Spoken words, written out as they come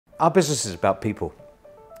Our business is about people,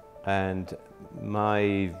 and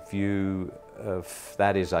my view of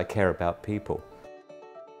that is I care about people.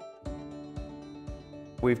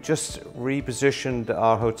 We've just repositioned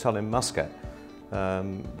our hotel in Muscat.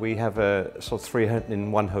 We have a sort of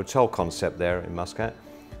 3-in-1 hotel concept there in Muscat,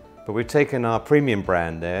 but we've taken our premium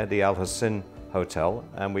brand there, the Al Hassin Hotel,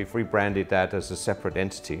 and we've rebranded that as a separate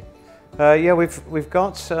entity. Yeah, we've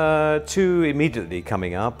got two immediately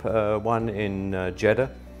coming up. One in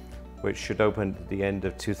Jeddah, which should open at the end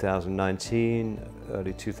of 2019,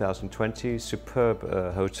 early 2020. Superb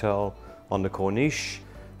hotel on the Corniche.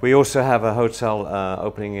 We also have a hotel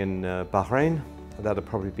opening in Bahrain. That'll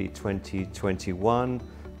probably be 2021.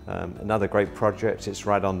 Another great project. It's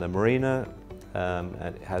right on the marina.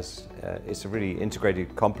 And it's a really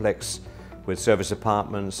integrated complex with service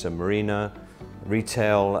apartments, a marina,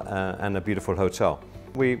 retail, and a beautiful hotel.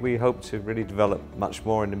 We hope to really develop much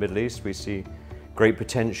more in the Middle East. We see great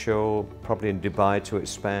potential, probably in Dubai to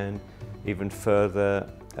expand even further.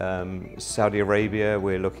 Saudi Arabia,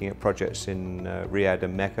 we're looking at projects in Riyadh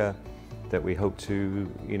and Mecca that we hope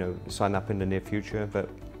to, sign up in the near future. But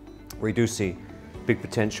we do see big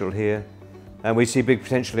potential here, and we see big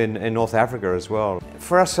potential in North Africa as well.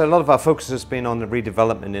 For us, a lot of our focus has been on the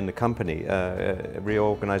redevelopment in the company,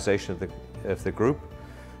 reorganization of the group,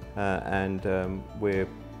 and we're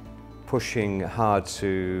pushing hard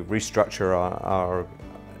to restructure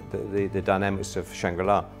the dynamics of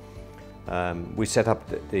Shangri-La. We set up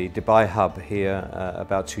the Dubai hub here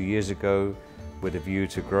about 2 years ago with a view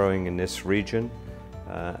to growing in this region,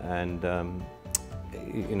 and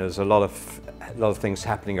there's a lot of things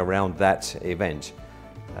happening around that event.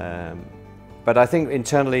 But I think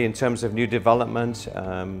internally, in terms of new development,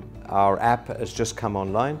 our app has just come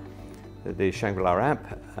online, the Shangri-La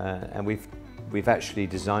app, and we've actually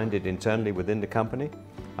designed it internally within the company.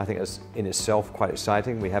 I think it's in itself quite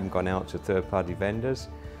exciting. We haven't gone out to third-party vendors.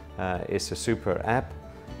 It's a super app.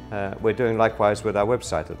 We're doing likewise with our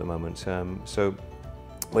website at the moment. So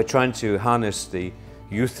we're trying to harness the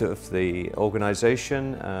youth of the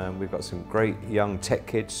organization. We've got some great young tech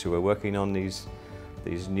kids who are working on these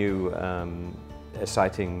new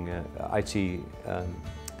exciting IT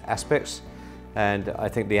aspects. And I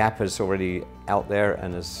think the app is already out there,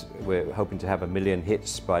 and we're hoping to have 1 million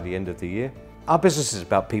hits by the end of the year. Our business is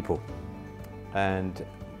about people, and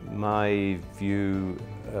my view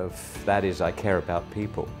of that is I care about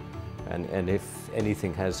people. And if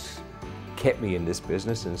anything has kept me in this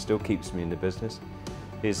business and still keeps me in the business,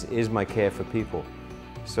 is my care for people.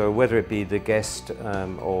 So whether it be the guest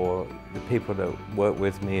or the people that work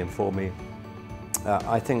with me and for me,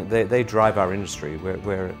 I think they drive our industry.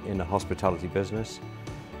 We're in a hospitality business,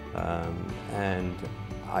 and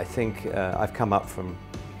I think I've come up from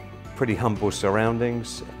pretty humble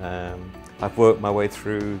surroundings. I've worked my way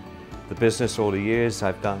through the business all the years.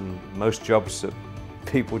 I've done most jobs that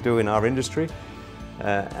people do in our industry,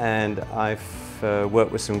 and I've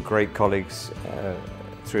worked with some great colleagues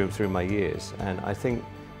through my years. And I think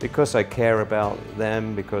because I care about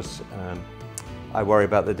them, because I worry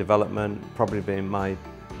about the development, probably being my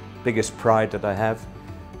biggest pride that I have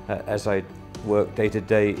as I work day to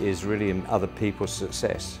day is really in other people's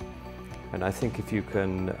success. And I think if you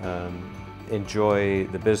can enjoy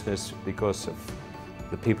the business because of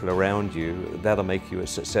the people around you, that'll make you a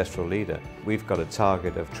successful leader. We've got a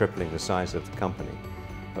target of tripling the size of the company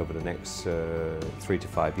over the next 3 to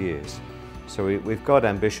 5 years. So we've got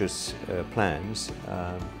ambitious plans.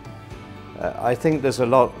 I think there's a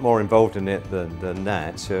lot more involved in it than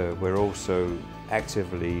that. We're also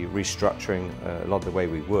actively restructuring a lot of the way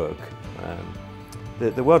we work.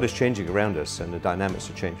 The world is changing around us, and the dynamics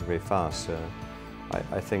are changing very fast.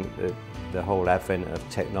 I think that the whole advent of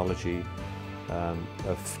technology,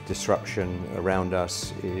 of disruption around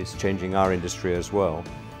us is changing our industry as well.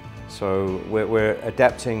 So we're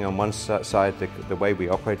adapting on one side the way we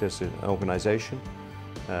operate as an organization.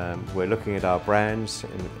 We're looking at our brands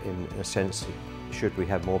in a sense, should we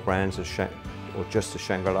have more brands or just a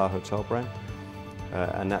Shangri-La hotel brand?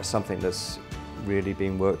 And that's something that's really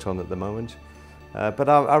being worked on at the moment. But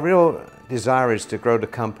our real desire is to grow the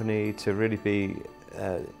company to really be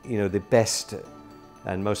the best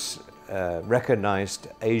and most recognized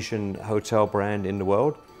Asian hotel brand in the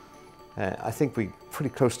world. I think we're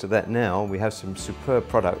pretty close to that now. We have some superb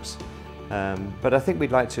products, but I think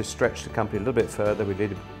we'd like to stretch the company a little bit further. We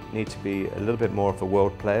need to be a little bit more of a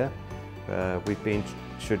world player. We've been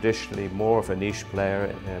traditionally more of a niche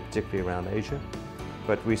player, particularly around Asia,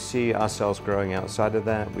 but we see ourselves growing outside of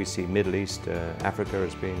that. We see Middle East, Africa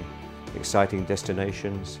as being exciting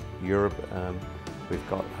destinations, Europe. We've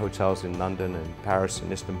got hotels in London and Paris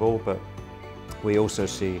and Istanbul, but we also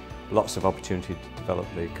see lots of opportunity to develop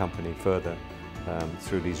the company further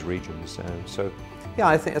through these regions. So yeah,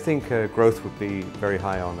 I think growth would be very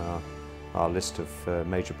high on our list of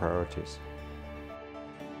major priorities.